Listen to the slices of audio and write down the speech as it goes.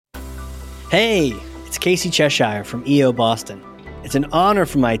Hey, it's Casey Cheshire from EO Boston. It's an honor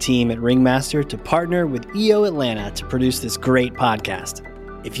for my team at Ringmaster to partner with EO Atlanta to produce this great podcast.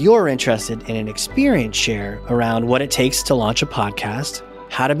 If you're interested in an experience share around what it takes to launch a podcast,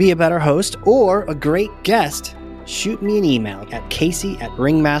 how to be a better host, or a great guest, shoot me an email at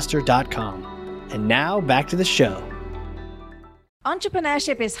casey@ringmaster.com. And now back to the show.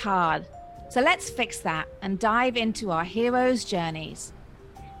 Entrepreneurship is hard, so let's fix that and dive into our heroes' journeys.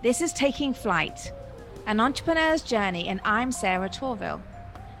 This is Taking Flight, an entrepreneur's journey, and I'm Sarah Torville.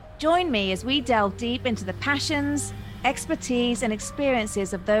 Join me as we delve deep into the passions, expertise, and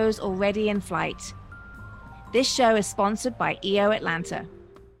experiences of those already in flight. This show is sponsored by EO Atlanta.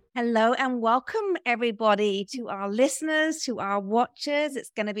 Hello and welcome everybody, to our listeners, to our watchers. It's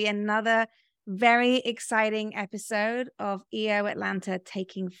going to be another very exciting episode of EO Atlanta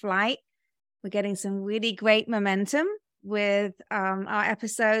Taking Flight. We're getting some really great momentum with our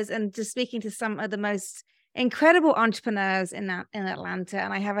episodes and just speaking to some of the most incredible entrepreneurs in Atlanta.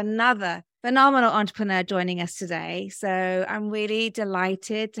 And I have another phenomenal entrepreneur joining us today. So I'm really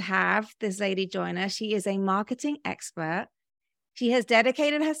delighted to have this lady join us. She is a marketing expert. She has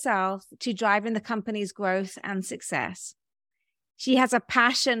dedicated herself to driving the company's growth and success. She has a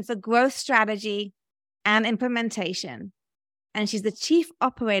passion for growth strategy and implementation. And she's the Chief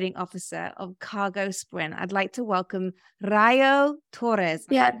Operating Officer of Cargo Sprint. I'd like to welcome Rayo Torres.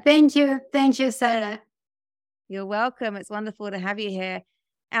 Yeah, thank you. Thank you, Sarah. You're welcome. It's wonderful to have you here.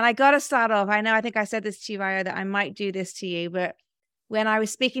 And I got to start off. I think I said this to you, Rayo, that I might do this to you. But when I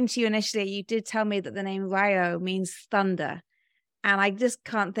was speaking to you initially, you did tell me that the name Rayo means thunder. And I just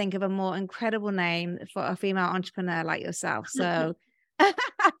can't think of a more incredible name for a female entrepreneur like yourself. So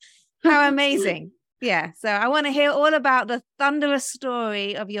how amazing. Yeah, so I want to hear all about the thunderous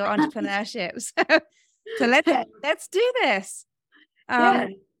story of your entrepreneurship. So let's do this.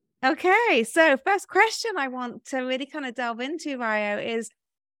 Okay, so first question I want to really kind of delve into, Rayo, is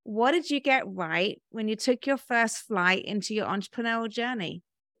what did you get right when you took your first flight into your entrepreneurial journey?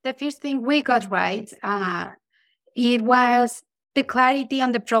 The first thing we got right, it was the clarity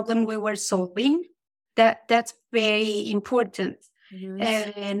on the problem we were solving. That's very important. Mm-hmm.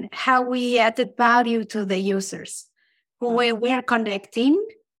 And how we added value to the users who we were connecting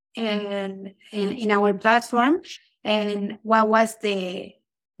and in our platform, and what was the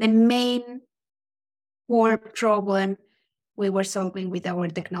main core problem we were solving with our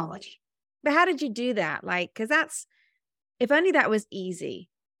technology. But how did you do that? Because if only that was easy,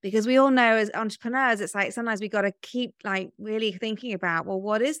 because we all know as entrepreneurs, it's like sometimes we got to keep really thinking about, well,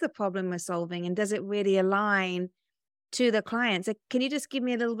 what is the problem we're solving, and does it really align to the clients? So can you just give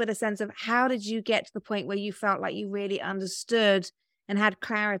me a little bit of sense of how did you get to the point where you felt like you really understood and had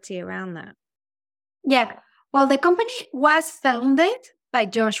clarity around that? Yeah, well, the company was founded by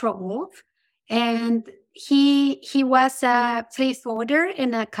Joshua Wolf, and he was a freight forwarder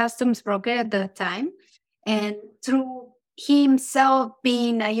and a customs broker at the time. And through himself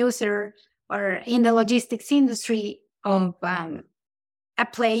being a user or in the logistics industry of a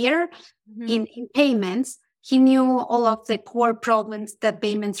player in payments, he knew all of the core problems that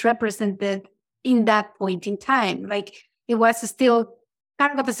payments represented in that point in time. Like, it was still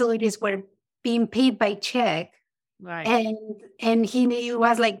cargo facilities were being paid by check. Right. And he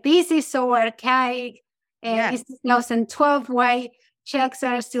was like, this is so archaic. And it's 2012, why checks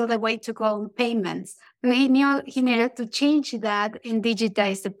are still the way to go in payments. So he knew he needed to change that and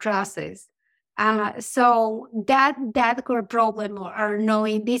digitize the process. So that core problem, or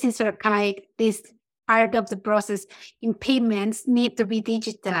knowing this is archaic, this part of the process in payments need to be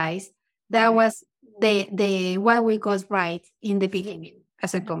digitized. That was the what we got right in the beginning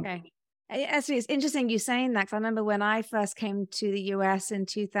as a company. Okay. Actually, it's interesting you saying that, because I remember when I first came to the US in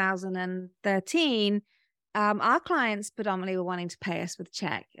 2013, our clients predominantly were wanting to pay us with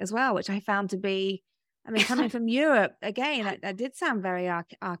check as well, which I found to be, coming from Europe, again, that did sound very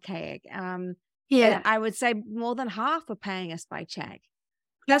archaic. I would say more than half were paying us by check.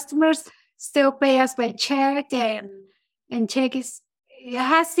 Customers still pay us by check, and check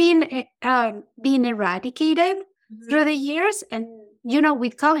has been eradicated through the years. And,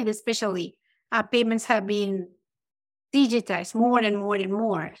 with COVID especially, payments have been digitized more and more and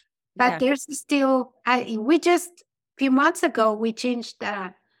more. But there's still, we just, a few months ago, we changed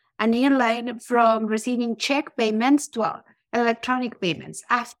an airline from receiving check payments to electronic payments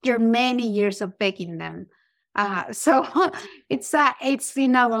after many years of begging them. So it's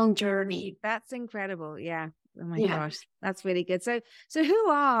been a long journey. That's incredible. Yeah. Oh my gosh, that's really good. So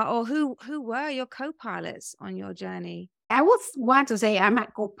who were your co-pilots on your journey? I would want to say I'm a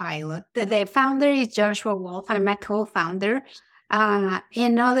co-pilot. The founder is Joshua Wolf. I'm a co-founder.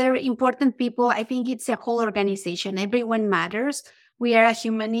 And other important people, I think it's a whole organization. Everyone matters. We are a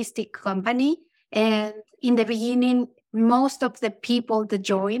humanistic company. And in the beginning, most of the people that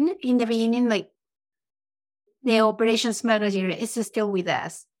join in the beginning, like the operations manager is still with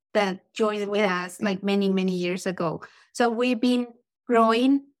us, that joined with us like many, many years ago. So we've been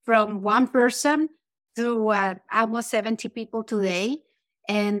growing from one person to almost 70 people today,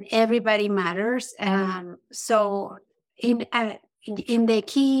 and everybody matters. So in the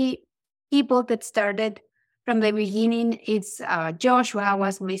key people that started from the beginning, it's Joshua,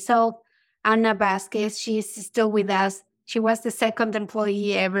 was myself, Anna Vasquez, she's still with us. She was the second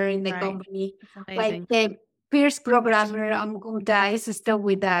employee ever in the company. Like the first programmer, Gumta, is still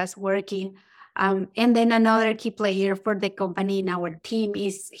with us working. And then another key player for the company in our team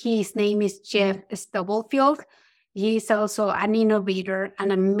his name is Jeff Stubblefield. He's also an innovator, an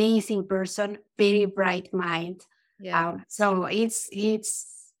amazing person, very bright mind. Yeah. So it's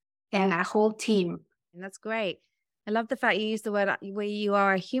a whole team. And that's great. I love the fact you use the word where you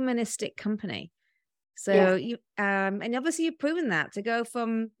are a humanistic company. So you and obviously you've proven that to go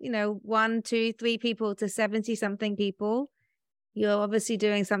from 1, 2, 3 people to 70 something people. You're obviously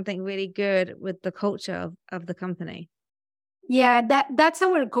doing something really good with the culture of the company. Yeah, that's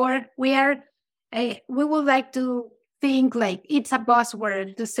our core. We would like to think like it's a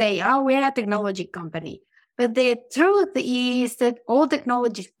buzzword to say, oh, we're a technology company. But the truth is that all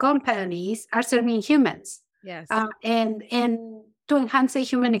technology companies are serving humans. Yes. And to enhance the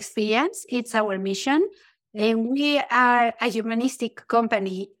human experience, it's our mission. And we are a humanistic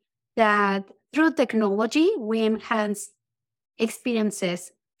company that through technology, we enhance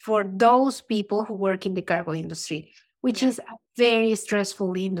experiences for those people who work in the cargo industry, which is a very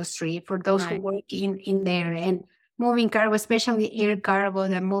stressful industry for those who work in there. And moving cargo, especially air cargo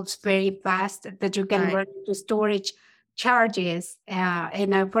that moves very fast, that you can run into storage charges.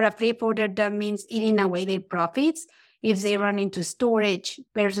 And for a freight forwarder, that means eating away their profits if they run into storage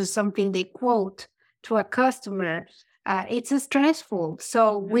versus something they quote to a customer. It's stressful.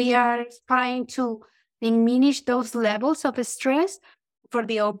 So we are trying to diminish those levels of stress for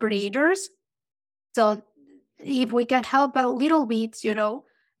the operators. So if we can help a little bit,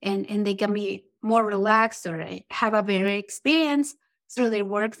 and they can be more relaxed or have a better experience through their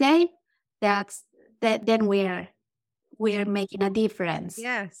workday, then we are making a difference.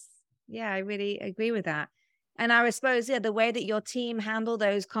 Yes. Yeah, I really agree with that. And I suppose, the way that your team handle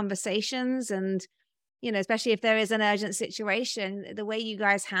those conversations and, especially if there is an urgent situation, the way you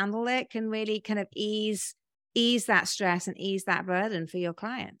guys handle it can really kind of ease that stress and ease that burden for your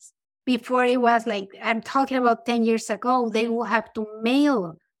clients. Before it was like, I'm talking about 10 years ago, they will have to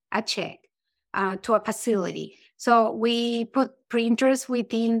mail a check to a facility. So we put printers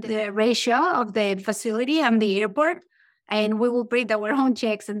within the ratio of the facility and the airport, and we will print our own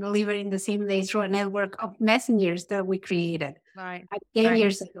checks and deliver in the same day through a network of messengers that we created 10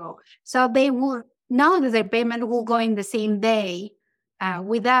 years ago. So they will know that their payment will go in the same day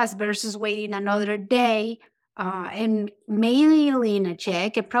with us versus waiting another day and mailing a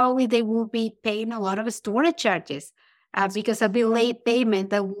check. And probably they will be paying a lot of storage charges because of the late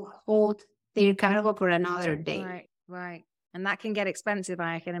payment that will hold their cargo for another day. Right. And that can get expensive,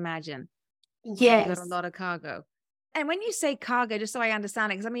 I can imagine. Yes. You've got a lot of cargo. And when you say cargo, just so I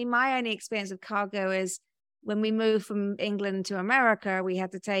understand it, because my only experience of cargo is when we moved from England to America, we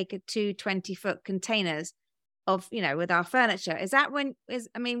had to take 2 20-foot containers of, with our furniture. Is that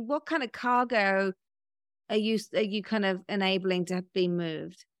what kind of cargo are you kind of enabling to be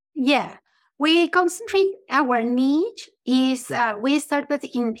moved? Yeah, we concentrate, our niche is, we started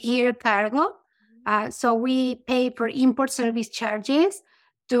in air cargo. So we pay for import service charges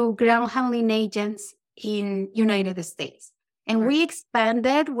to ground handling agents in United States. And we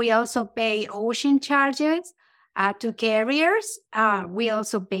expanded. We also pay ocean charges to carriers. We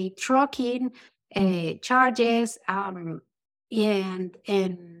also pay trucking charges and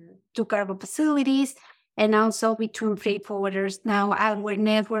to cargo facilities, and also between freight forwarders. Now our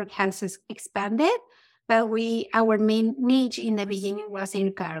network has expanded, but our main niche in the beginning was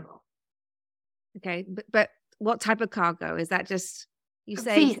in cargo. Okay, but what type of cargo? Is that just, you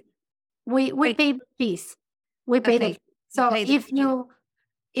say? Fees. We pay fees. We pay the fees. So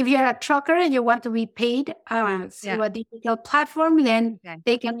if you're a trucker and you want to be paid through a digital platform, then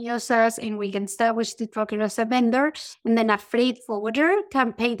they can use us and we can establish the trucker as a vendor. And then a freight forwarder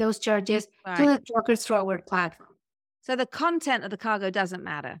can pay those charges to the truckers through our platform. So the content of the cargo doesn't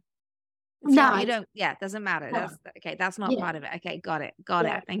matter? No. You don't, it doesn't matter. No. That's not part of it. Okay, got it.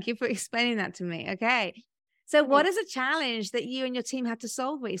 Thank you for explaining that to me. Okay. So what is a challenge that you and your team had to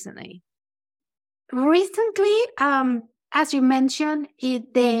solve recently? Recently, as you mentioned,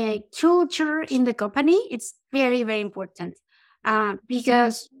 the culture in the company, it's very, very important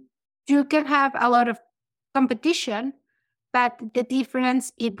because you can have a lot of competition, but the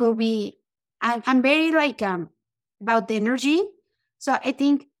difference, it will be, I'm very like about the energy. So I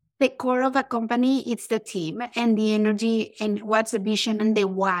think the core of a company, it's the team and the energy and what's the vision and the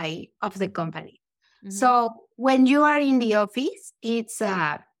why of the company. So when you are in the office, it's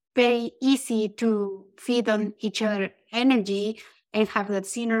very easy to feed on each other energy and have that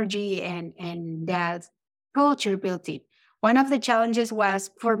synergy and that culture built in. One of the challenges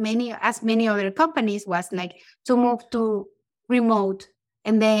was for many, as many other companies, was like to move to remote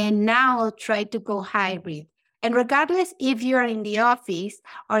and then now try to go hybrid. And regardless if you're in the office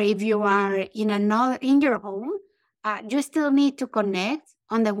or if you are in your home, you still need to connect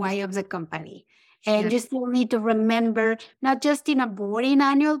on the why of the company. And you still need to remember, not just in a boring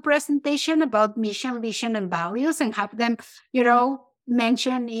annual presentation about mission, vision, and values and have them,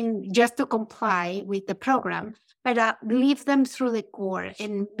 mentioned in just to comply with the program, but leave them through the core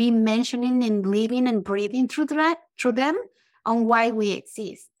and be mentioning and living and breathing through them on why we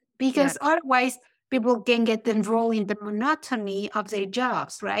exist. Because otherwise, people can get enrolled in the monotony of their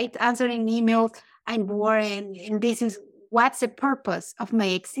jobs, right? Answering emails, I'm bored, and this is what's the purpose of my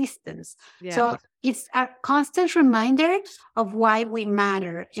existence. So it's a constant reminder of why we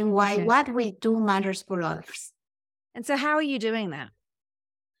matter and why what we do matters for others. And so how are you doing that?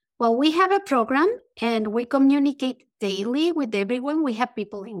 Well, we have a program and we communicate daily with everyone. We have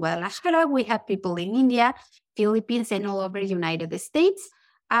people in Guadalajara, we have people in India, Philippines, and all over the United States.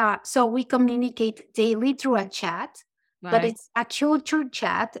 So we communicate daily through a chat, but it's a culture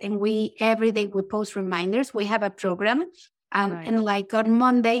chat, and every day we post reminders. We have a program, and like on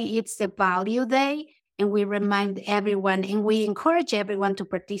Monday, it's the value day, and we remind everyone, and we encourage everyone to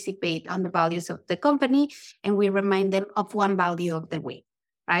participate on the values of the company, and we remind them of one value of the week,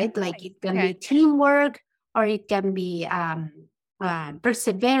 right? Like it can be teamwork, or it can be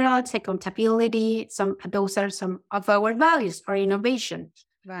perseverance, accountability. Those are some of our values, or innovation.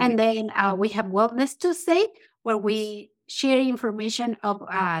 And then we have Wellness Tuesday, where we share information of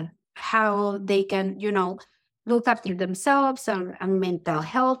how they can, look after themselves on mental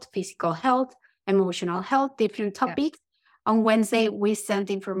health, physical health, emotional health, different topics. On Wednesday, we send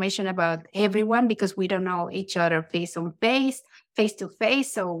information about everyone because we don't know each other face to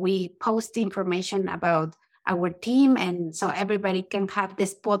face. So we post information about our team, and so everybody can have the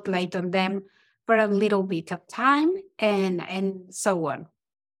spotlight on them for a little bit of time, and so on.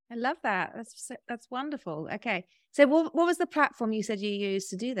 I love that. That's wonderful. Okay. So what was the platform you said you used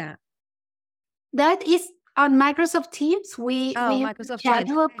to do that? That is on Microsoft Teams. We Microsoft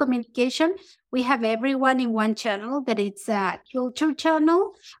channel of communication. We have everyone in one channel, that it's a culture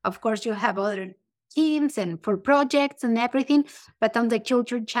channel. Of course, you have other teams and for projects and everything, but on the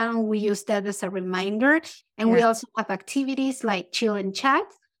culture channel, we use that as a reminder. And we also have activities like Chill and Chat.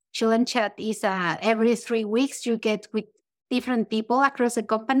 Chill and Chat is every 3 weeks you get with different people across the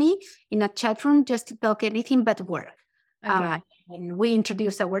company in a chat room just to talk anything but work. And we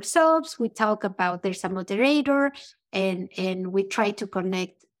introduce ourselves, we talk about there's a moderator, and we try to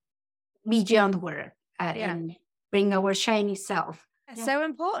connect beyond work and bring our shiny self. It's so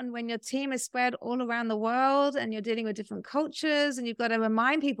important when your team is spread all around the world and you're dealing with different cultures, and you've got to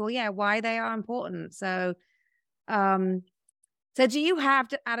remind people, why they are important. So, so do you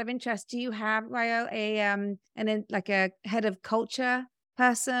have, out of interest, do you have, Rayo, like a head of culture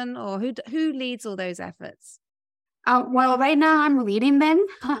person, or who leads all those efforts? Well, right now I'm leading them.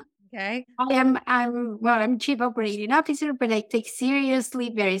 Okay. I'm chief operating officer, but I take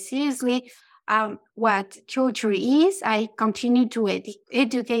very seriously, what culture is. I continue to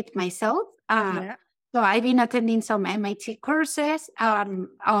educate myself. So I've been attending some MIT courses on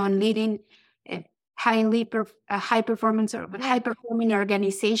leading high performing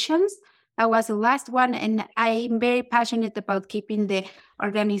organizations. That was the last one, and I'm very passionate about keeping the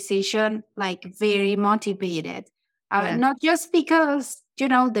organization like very motivated. Not just because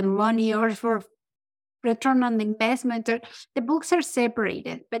the money or for return on the investment, or the books are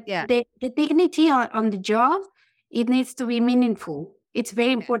separated, but the dignity on the job, it needs to be meaningful. It's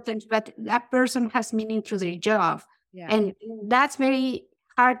very important that that person has meaning to their job, and that's very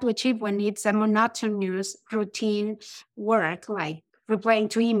hard to achieve when it's a monotonous routine work, like replying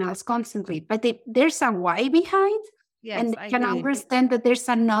to emails constantly. But there's a why behind, and they can understand that there's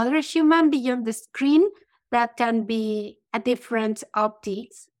another human beyond the screen that can be a different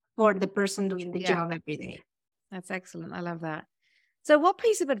optics for the person doing the job every day. That's excellent. I love that. So what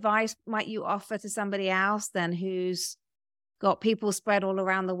piece of advice might you offer to somebody else then who's got people spread all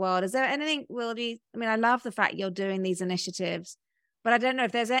around the world. Is there anything, Wildy? I mean, I love the fact you're doing these initiatives, but I don't know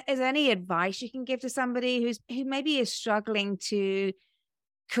if is there any advice you can give to somebody who maybe is struggling to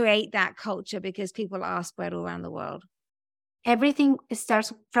create that culture because people are spread all around the world. Everything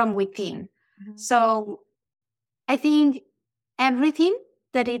starts from within. So I think everything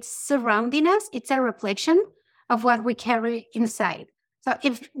that is surrounding us, it's a reflection of what we carry inside. So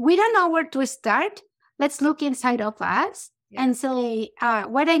if we don't know where to start, let's look inside of us and say,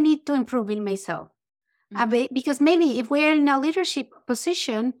 what I need to improve in myself. Because maybe if we're in a leadership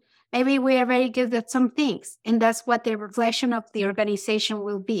position, maybe we are very good at some things, and that's what the reflection of the organization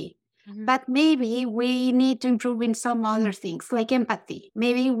will be. But maybe we need to improve in some other things, like empathy.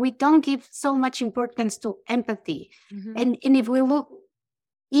 Maybe we don't give so much importance to empathy. And if we look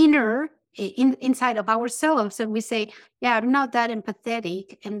inside of ourselves and we say, yeah, I'm not that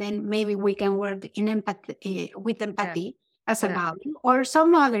empathetic, and then maybe we can work in empathy with empathy as a value or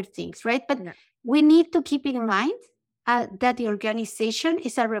some other things, right? But we need to keep in mind that the organization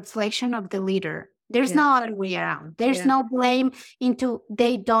is a reflection of the leader. There's no other way around. There's no blame into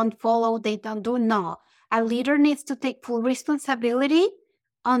they don't follow, they don't do. No, a leader needs to take full responsibility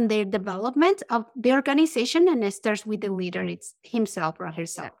on the development of the organization, and it starts with the leader, it's himself or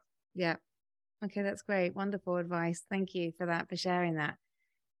herself. Yeah. Okay, that's great. Wonderful advice. Thank you for that, for sharing that.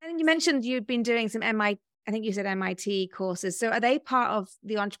 And you mentioned you've been doing some I think you said MIT courses. So are they part of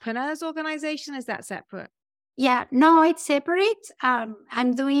the Entrepreneurs Organization? Is that separate? Yeah, no, it's separate.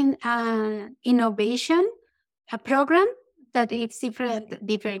 I'm doing an innovation program that it's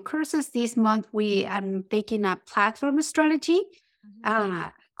different courses. This month I'm taking a platform strategy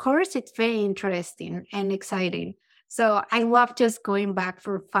course. It's very interesting and exciting. So I love just going back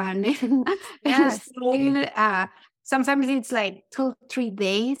for fun. Sometimes it's like 2-3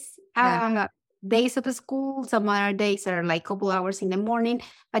 days. Days of school. Some other days are like a couple hours in the morning,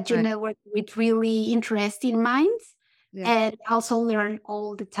 but you network with really interesting minds and also learn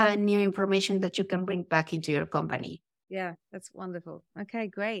all the time new information that you can bring back into your company. Yeah, that's wonderful. Okay,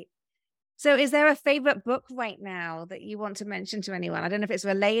 great. So is there a favorite book right now that you want to mention to anyone? I don't know if it's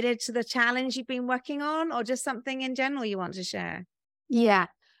related to the challenge you've been working on or just something in general you want to share. Yeah.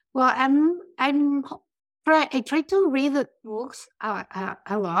 Well, I try to read the books a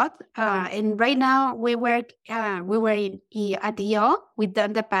lot, and right now we were at EO with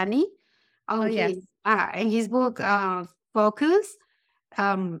Dan Depani in his book Focus.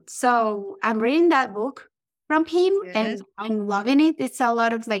 So I'm reading that book from him, and I'm loving it. It's a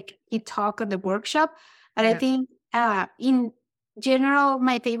lot of like he talk on the workshop, but I think in general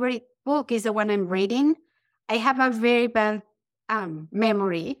my favorite book is the one I'm reading. I have a very bad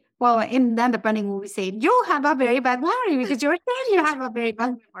memory. Well, in Dan Depani movie say, you have a very bad memory because you're saying you have a very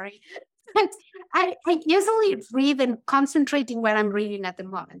bad memory. But I usually read and concentrate in what I'm reading at the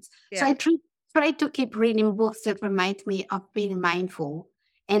moment. So I try to keep reading books that remind me of being mindful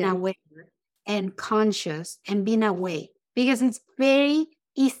and aware and conscious and being awake, because it's very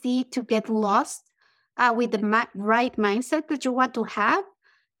easy to get lost with the right mindset that you want to have.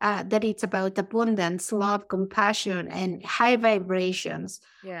 That it's about abundance, love, compassion, and high vibrations.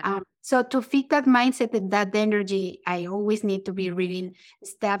 So to fit that mindset and that energy, I always need to be reading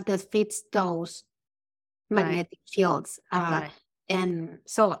stuff that fits those magnetic fields. And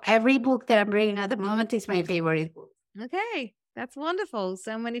so every book that I'm reading at the moment is my favorite book. Okay, that's wonderful.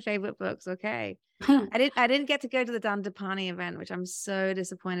 So many favorite books. Okay. I didn't get to go to the Dan Depani event, which I'm so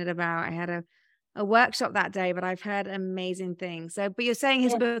disappointed about. I had a workshop that day, but I've heard amazing things. So, but you're saying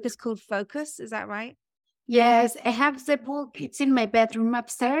his book is called Focus, is that right? Yes, I have the book. It's in my bedroom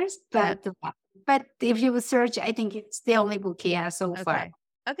upstairs, but if you search, I think it's the only book he has so far.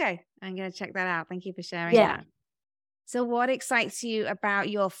 Okay, I'm going to check that out. Thank you for sharing that. So what excites you about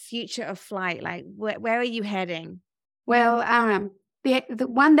your future of flight? Like, where are you heading? Well, the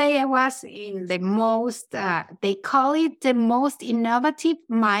one day I was in the most, they call it the most innovative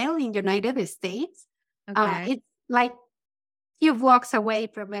mile in the United States. It's like few blocks away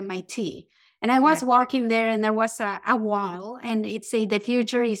from MIT. And I was walking there, and there was a wall, and it said the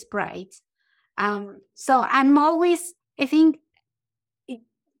future is bright. So I'm always, I think,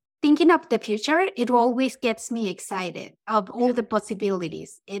 thinking of the future, it always gets me excited of all the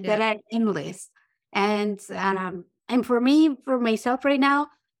possibilities that are endless. And for me, for myself right now,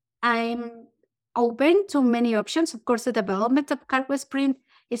 I'm open to many options. Of course, the development of Cargo Sprint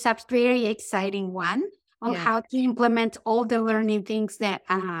is a very exciting one on how to implement all the learning things that,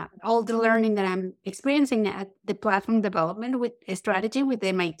 all the learning that I'm experiencing at the platform development with a strategy with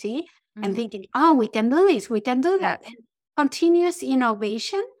MIT and thinking, oh, we can do this, we can do that. And continuous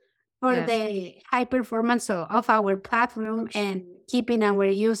innovation for Yes. the high performance of our platform and keeping our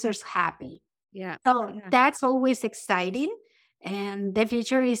users happy. Yeah. So Yeah. that's always exciting. And the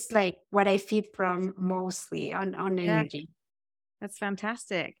future is like what I feed from mostly on Yeah. energy. That's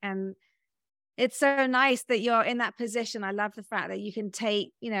fantastic. And it's so nice that you're in that position. I love the fact that you can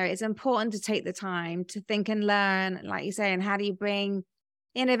take, it's important to take the time to think and learn, like you say, and how do you bring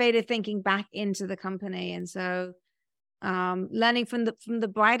innovative thinking back into the company? And so learning from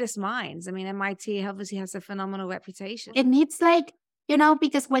the brightest minds. I mean, MIT obviously has a phenomenal reputation. And it's like,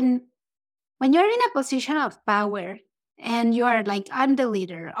 because when you're in a position of power and you are like, I'm the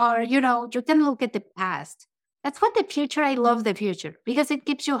leader, or, you can look at the past. That's what the future, I love the future because it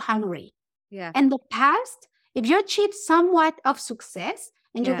keeps you hungry. Yeah. And the past, if you achieve somewhat of success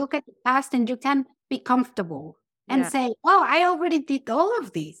and you Yeah. look at the past and you can be comfortable and Yeah. say, oh, I already did all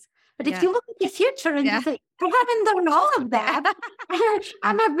of this. But if Yeah. you look at the future and Yeah. you say, I haven't done all of that,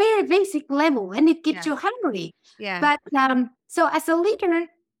 I'm a very basic level and it keeps Yeah. you hungry. Yeah. But so as a leader,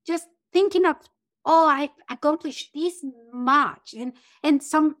 just thinking of, oh, I accomplished this much. And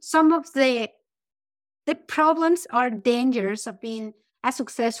some of the problems or dangers of being a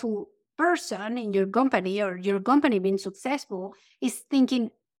successful person in your company or your company being successful is thinking,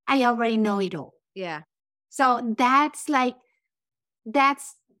 I already know it all. Yeah. So that's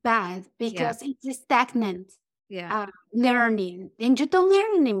bad because it's stagnant Yeah. learning and you don't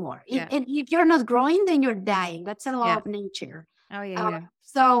learn anymore. Yeah. And if you're not growing, then you're dying. That's a law Yeah. of nature. Oh, yeah.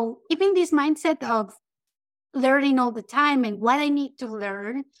 So keeping this mindset of learning all the time and what I need to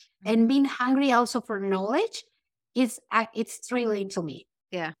learn and being hungry also for knowledge it's thrilling to me.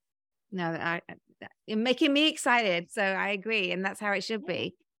 Yeah. No, you're making me excited. So I agree. And that's how it should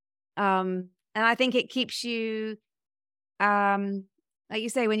be. And I think it keeps you, like you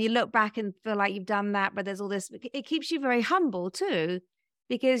say, when you look back and feel like you've done that, but there's all this, it keeps you very humble too,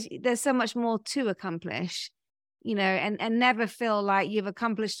 because there's so much more to accomplish, and never feel like you've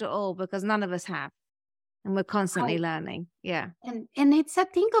accomplished it all because none of us have. And we're constantly learning. Yeah. And it's a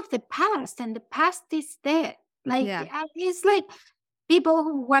thing of the past, and the past is dead. Like it's like people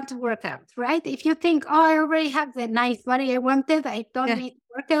who want to work out, right? If you think, oh, I already have the nice body I wanted, I don't need to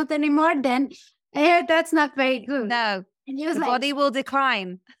work out anymore, then that's not very good. No. And the body will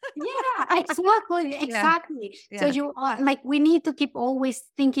decline. Yeah, exactly. Yeah. So you are like, we need to keep always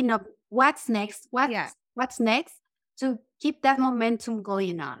thinking of what's next, what's next to keep that momentum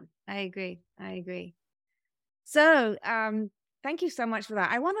going on. I agree. So, thank you so much for that.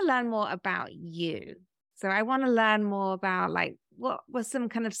 I want to learn more about you. So I want to learn more about like what were some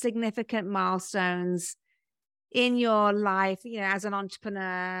kind of significant milestones in your life, as an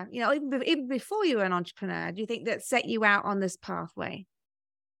entrepreneur, even before you were an entrepreneur. Do you think that set you out on this pathway?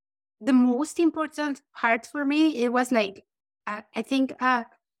 The most important part for me, it was like, I think a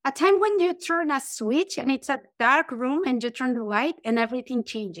time when you turn a switch and it's a dark room and you turn the light and everything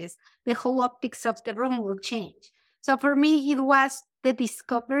changes. The whole optics of the room will change. So for me, it was the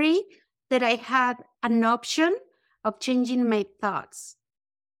discovery that I had an option of changing my thoughts.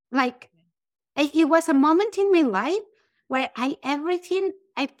 Like it was a moment in my life where I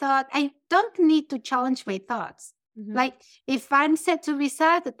thought I don't need to challenge my thoughts. Mm-hmm. Like if I'm set to be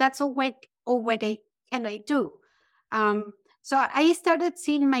sad, that's all what can I do? So I started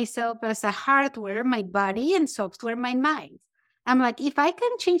seeing myself as a hardware, my body, and software, my mind. I'm like, if I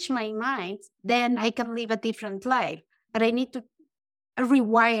can change my mind, then I can live a different life. But I need to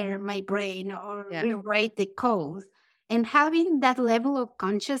rewire my brain or rewrite the code. And having that level of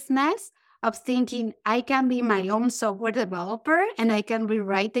consciousness of thinking I can be my own software developer and I can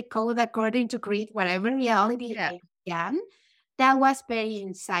rewrite the code according to create whatever reality I can, that was very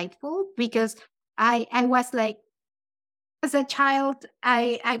insightful because I was like, as a child,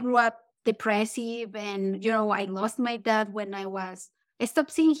 I grew up depressive and, I lost my dad I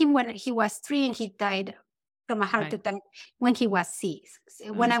stopped seeing him when he was 3 and he died from a heart attack when he was 6.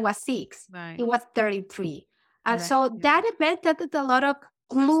 When I was 6, he was 33. So that event added a lot of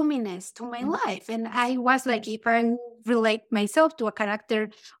gloominess to my life. And I was like, if I relate myself to a character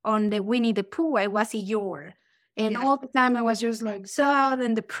on the Winnie the Pooh, I was Eeyore. And all the time I was just like sad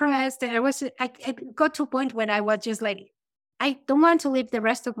and depressed. And I got to a point when I was just like, I don't want to live the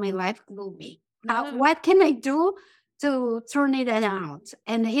rest of my life gloomy. Now, what can I do to turn it out?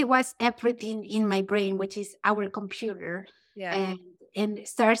 And it was everything in my brain, which is our computer. And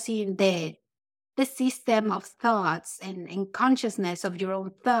start seeing the system of thoughts and consciousness of your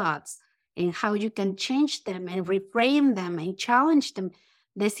own thoughts and how you can change them and reframe them and challenge them.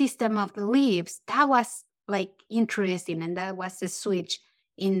 The system of beliefs, that was like interesting. And that was the switch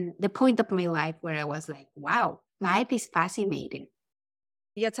in the point of my life where I was like, wow, life is fascinating.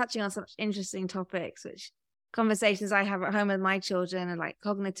 You're touching on such interesting topics, which conversations I have at home with my children are like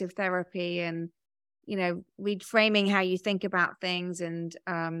cognitive therapy and, reframing how you think about things. And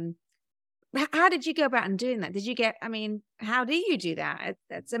how did you go about in doing that? How do you do that?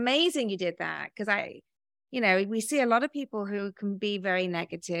 It's amazing you did that, because we see a lot of people who can be very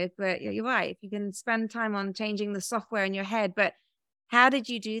negative, but you're right. If you can spend time on changing the software in your head, but how did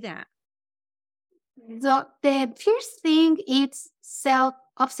you do that? So the first thing is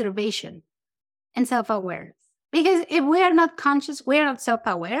self-observation and self-awareness. Because if we are not conscious, we are not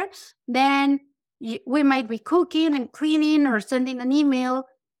self-aware, then we might be cooking and cleaning or sending an email,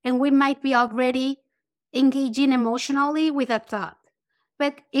 and we might be already engaging emotionally with a thought.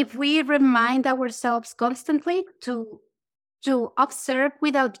 But if we remind ourselves constantly to observe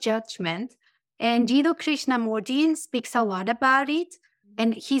without judgment, and Jiddu Krishnamurti speaks a lot about it,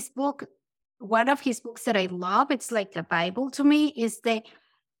 and his book, one of his books that I love, it's like the Bible to me, is the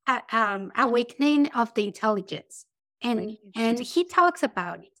Awakening of the Intelligence. And he talks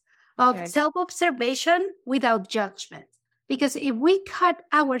about it, of self-observation without judgment. Because if we cut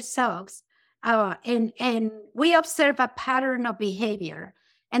ourselves and we observe a pattern of behavior,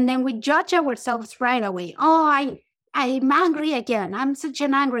 and then we judge ourselves right away, I'm angry again, I'm such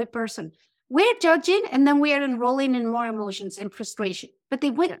an angry person. We're judging, and then we are enrolling in more emotions and frustration. But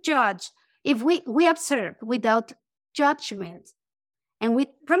if we judge, if we observe without judgment, and we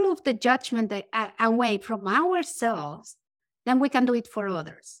remove the judgment away from ourselves, then we can do it for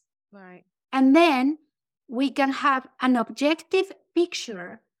others. Right. And then we can have an objective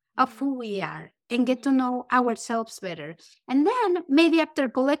picture of who we are and get to know ourselves better. And then maybe after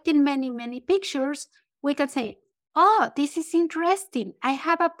collecting many, many pictures, we can say, oh, this is interesting. I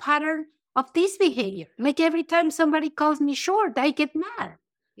have a pattern of this behavior. Like every time somebody calls me short, I get mad.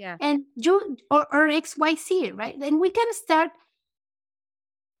 Yeah. And or XYZ, right? Then we can start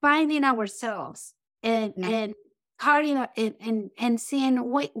finding ourselves and carrying and seeing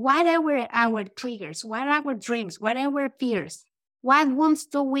what are our triggers, what are our dreams, what are our fears, what wants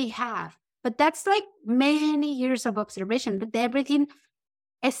do we have. But that's like many years of observation. But everything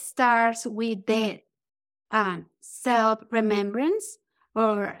starts with the self-remembrance,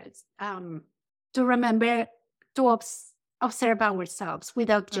 or to remember to observe ourselves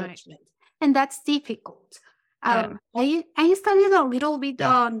without judgment. Right. And that's difficult. I studied a little bit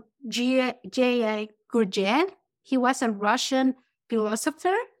on J.A. Gurdjieff. He was a Russian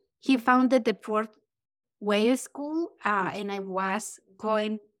philosopher. He founded the Fourth Way School, and I was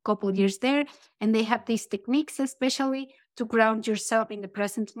going a couple years there. And they have these techniques, especially to ground yourself in the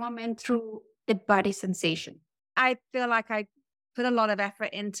present moment through the body sensation. I feel like I put a lot of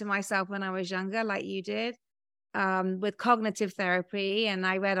effort into myself when I was younger, like you did, with cognitive therapy, and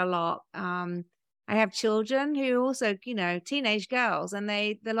I read a lot. I have children who also, teenage girls, and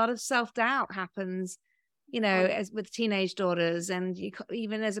a lot of self-doubt happens, as with teenage daughters. And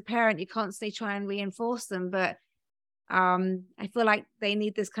even as a parent, you constantly try and reinforce them. But I feel like they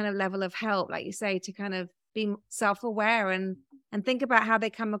need this kind of level of help, like you say, to kind of be self-aware and think about how they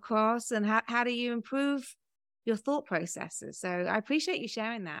come across, and how do you improve your thought processes. So I appreciate you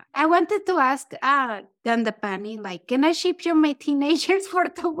sharing that. I wanted to ask Dandapani, like, can I ship you my teenagers for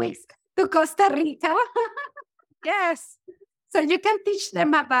 2 weeks to Costa Rica? Yes. So you can teach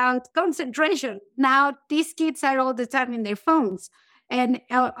them about concentration. Now, these kids are all the time in their phones and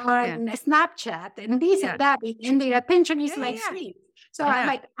on Snapchat and this and that, and their attention is sleep. So I'm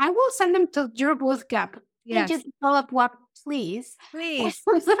like, I will send them to your boot camp. Yes. Just develop one, please. Please.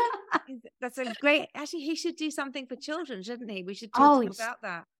 That's a great, actually, he should do something for children, shouldn't he? We should talk about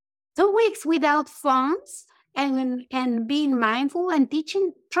that. 2 weeks without phones and being mindful and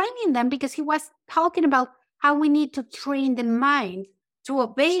training them, because he was talking about how we need to train the mind to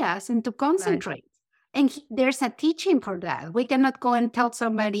obey us and to concentrate. Right. And there's a teaching for that. We cannot go and tell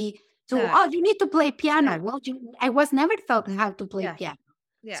somebody you need to play piano. Well, I was never taught how to play piano.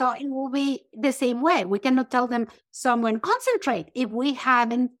 Yeah. So it will be the same way. We cannot tell someone concentrate if we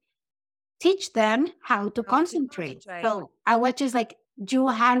haven't teach them how to concentrate. So I was just like, you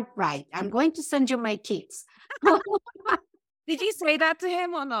had right. I'm going to send you my kids. Did you say that to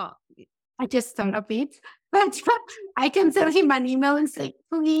him or not? I just thought of it. But I can send him an email and say,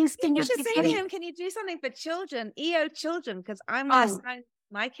 please, can you say to him, can you do something for children, EO children? Because I'm going to sign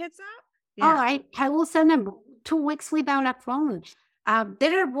my kids up. Yeah. All right. I will send them 2 weeks without a phone.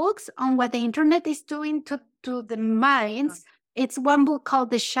 There are books on what the internet is doing to the minds. It's one book called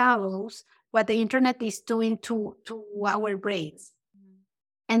The Shallows, what the internet is doing to our brains.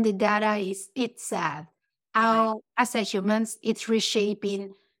 And the data it's sad. How, as a humans, it's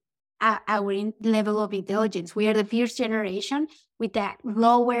reshaping our level of intelligence. We are the first generation with that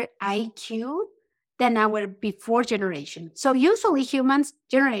lower IQ than our before generation. So usually humans,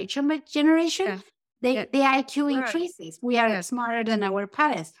 generation by generation, the IQ increases. We are smarter than our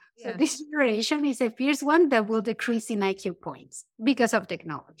parents. So this generation is the first one that will decrease in IQ points because of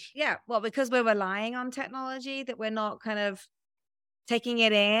technology. Yeah, well, because we're relying on technology, that we're not kind of taking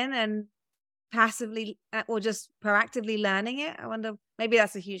it in and passively or just proactively learning it. I wonder, maybe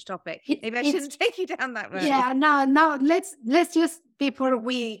that's a huge topic. Maybe I shouldn't take you down that road. Yeah, no, let's just, before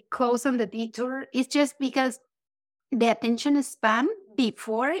we close on the detour, it's just because the attention span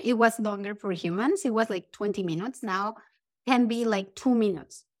before, it was longer for humans. It was like 20 minutes. Now can be like 2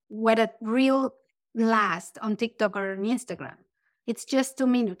 minutes. What a real last on TikTok or on Instagram. It's just 2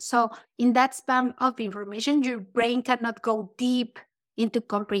 minutes. So in that span of information, your brain cannot go deep into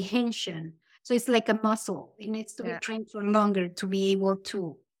comprehension. So it's like a muscle. It needs to be trained for longer to be able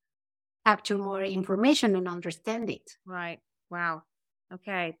to capture more information and understand it. Right. Wow.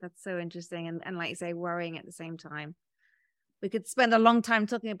 Okay. That's so interesting. And like you say, worrying at the same time. We could spend a long time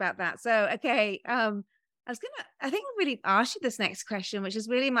talking about that. So, okay. I think I'll really ask you this next question, which is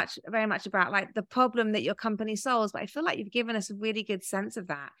really very much about like the problem that your company solves. But I feel like you've given us a really good sense of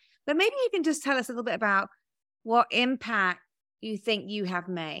that. But maybe you can just tell us a little bit about what impact you think you have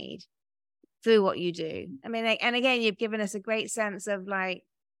made through what you do. I mean, and again, you've given us a great sense of like,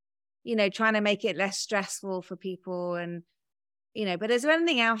 trying to make it less stressful for people and, but is there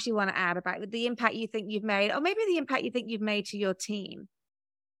anything else you want to add about the impact you think you've made, or maybe the impact you think you've made to your team?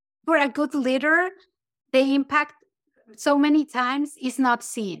 For a good leader, the impact so many times is not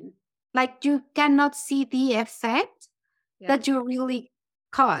seen. Like you cannot see the effect that you really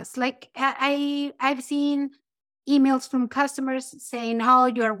cause. Like I've seen emails from customers saying, "Oh,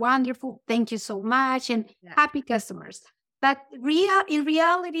 you're wonderful. Thank you so much." And happy customers. But in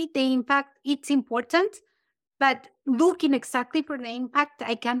reality, the impact, it's important. But looking exactly for the impact,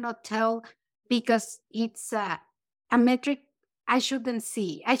 I cannot tell because it's a metric I shouldn't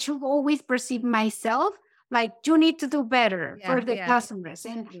see. I should always perceive myself like you need to do better for the customers.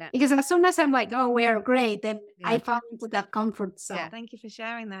 And because as soon as I'm like, oh, we're great, then I fall into that comfort zone. Yeah, thank you for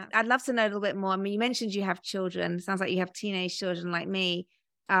sharing that. I'd love to know a little bit more. I mean, you mentioned you have children. It sounds like you have teenage children like me.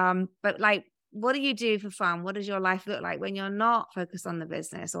 But like, what do you do for fun? What does your life look like when you're not focused on the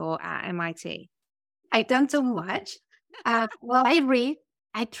business or at MIT? I don't do much. Well, I read.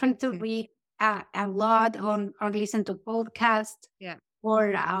 I try to read a lot or listen to podcasts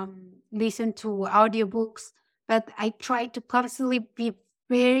or listen to audiobooks. But I try to constantly be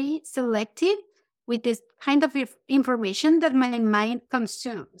very selective with this kind of information that my mind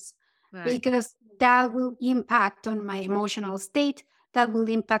consumes. Because that will impact on my emotional state. That will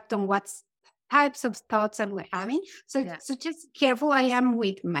impact on what types of thoughts I'm having. So just careful I am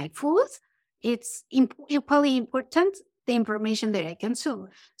with my food. It's equally important, the information that I consume.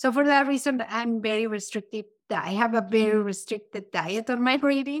 So for that reason, I'm very restrictive. I have a very restricted diet on my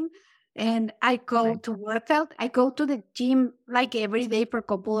reading. And I go to workout. I go to the gym like every day for a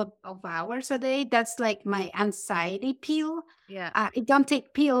couple of hours a day. That's like my anxiety pill. I don't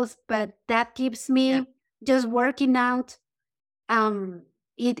take pills, but that keeps me just working out.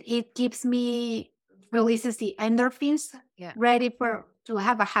 It keeps me, releases the endorphins, ready to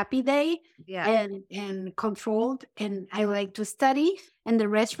have a happy day and controlled. And I like to study and the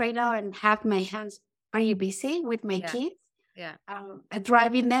rest right now and have my hands very busy with my kids.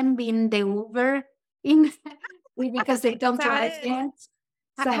 Driving them in the Uber because they don't drive yet.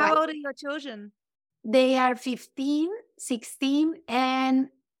 So how old are your children? They are 15, 16, and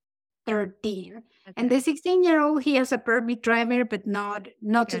 13. Okay. And the 16-year-old, he has a permit driver, but not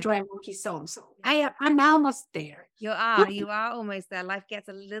to drive on his own. So I'm almost there. You are almost there. Life gets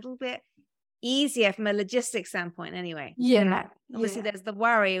a little bit easier from a logistics standpoint anyway. Obviously there's the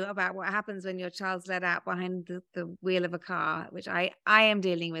worry about what happens when your child's let out behind the wheel of a car, which I am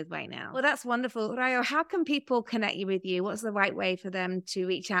dealing with right now. Well, that's wonderful. Rayo, how can people connect with you? What's the right way for them to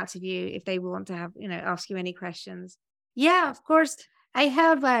reach out to you if they want to have, ask you any questions? Yeah, of course. I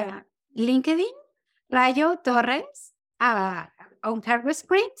have a LinkedIn, Rayo Torres, on Cargo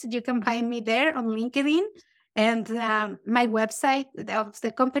Sprint. You can find me there on LinkedIn. And my website of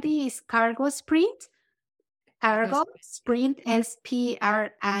the company is Cargo Sprint, sprint.com.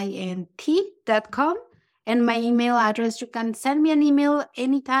 And my email address, you can send me an email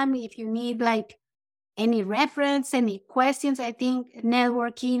anytime if you need like any reference, any questions. I think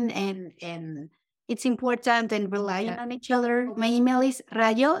networking and it's important and relying on each other. My email is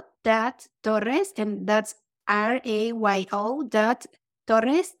rayo.torres, and that's rayo.torres,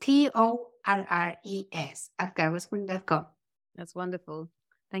 TORRES @cargosprint.com. That's wonderful.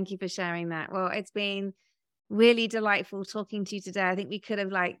 Thank you for sharing that. Well, it's been really delightful talking to you today. I think we could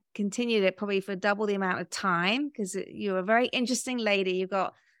have continued it probably for double the amount of time, because you're a very interesting lady. You've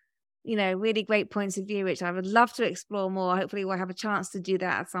got, really great points of view, which I would love to explore more. Hopefully we'll have a chance to do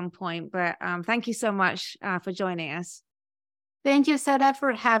that at some point. But thank you so much for joining us. Thank you, Sarah,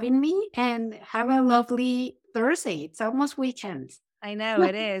 for having me, and have a lovely Thursday. It's almost weekend. I know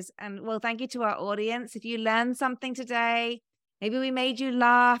it is. And well, thank you to our audience. If you learned something today, maybe we made you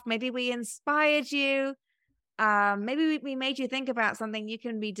laugh, maybe we inspired you, maybe we made you think about something you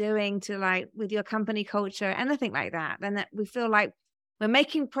can be doing to with your company culture, anything like that, then that we feel like we're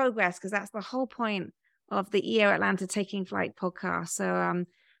making progress, because that's the whole point of the EO Atlanta Taking Flight podcast. So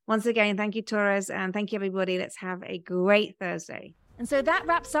once again, thank you, Torres, and thank you, everybody. Let's have a great Thursday. And so that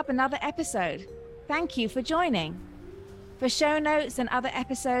wraps up another episode. Thank you for joining. For show notes and other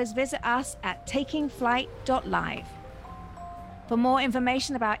episodes, visit us at takingflight.live. For more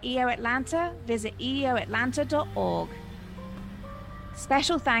information about EO Atlanta, visit eoatlanta.org.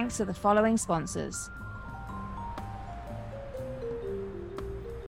 Special thanks to the following sponsors: